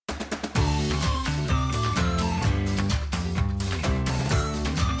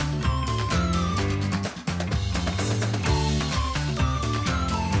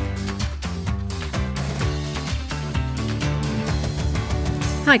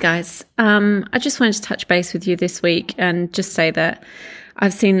Hi guys. I just wanted to touch base with you this week and just say that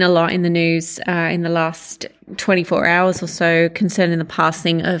I've seen a lot in the news in the last 24 hours or so concerning the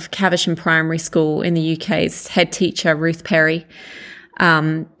passing of Caversham Primary School in the UK's head teacher, Ruth Perry,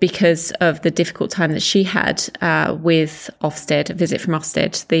 because of the difficult time that she had with Ofsted, a visit from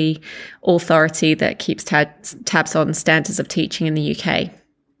Ofsted, the authority that keeps tabs on standards of teaching in the UK.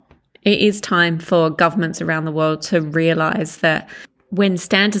 It is time for governments around the world to realise that when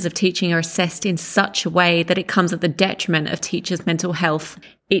standards of teaching are assessed in such a way that it comes at the detriment of teachers' mental health,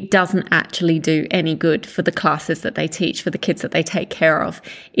 it doesn't actually do any good for the classes that they teach, for the kids that they take care of.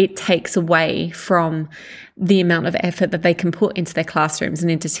 It takes away from the amount of effort that they can put into their classrooms and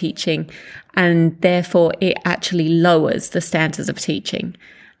into teaching, and therefore it actually lowers the standards of teaching.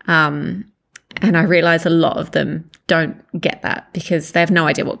 And I realise a lot of them don't get that because they have no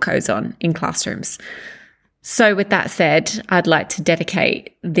idea what goes on in classrooms. So with that said, I'd like to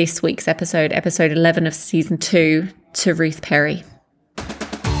dedicate this week's episode 11 of season 2, to Ruth Perry.